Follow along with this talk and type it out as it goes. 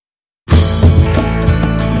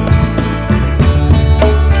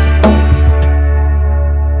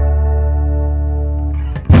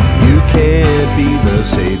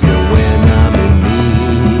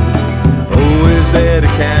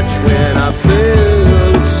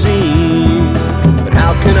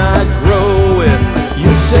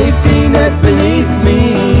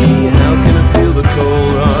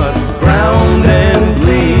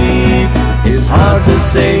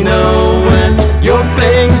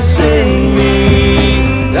facing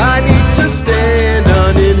me. I need to stand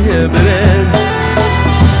uninhibited.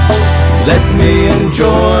 Let me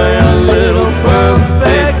enjoy a little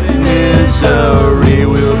perfect misery.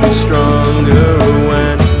 We'll be stronger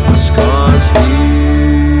when the scars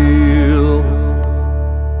heal.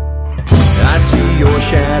 I see your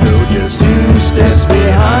shadow just 2 steps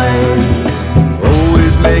behind,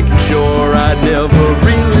 always making sure I never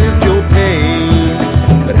relived your pain.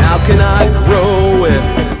 But how can I grow if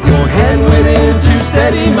your hand went in to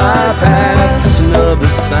steady my path? Just another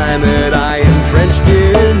sign that I am drenched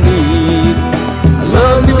in need. I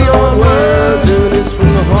love you beyond words, and it's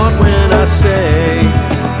from the heart when I say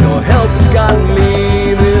your help has gotten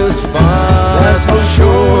me this far. That's for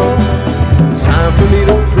sure. It's time for me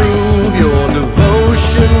to prove your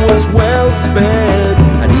devotion was well spent.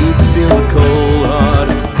 I need to feel the cold heart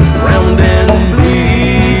round and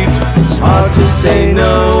bleed. It's hard to say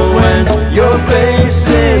no when you're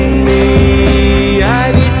facing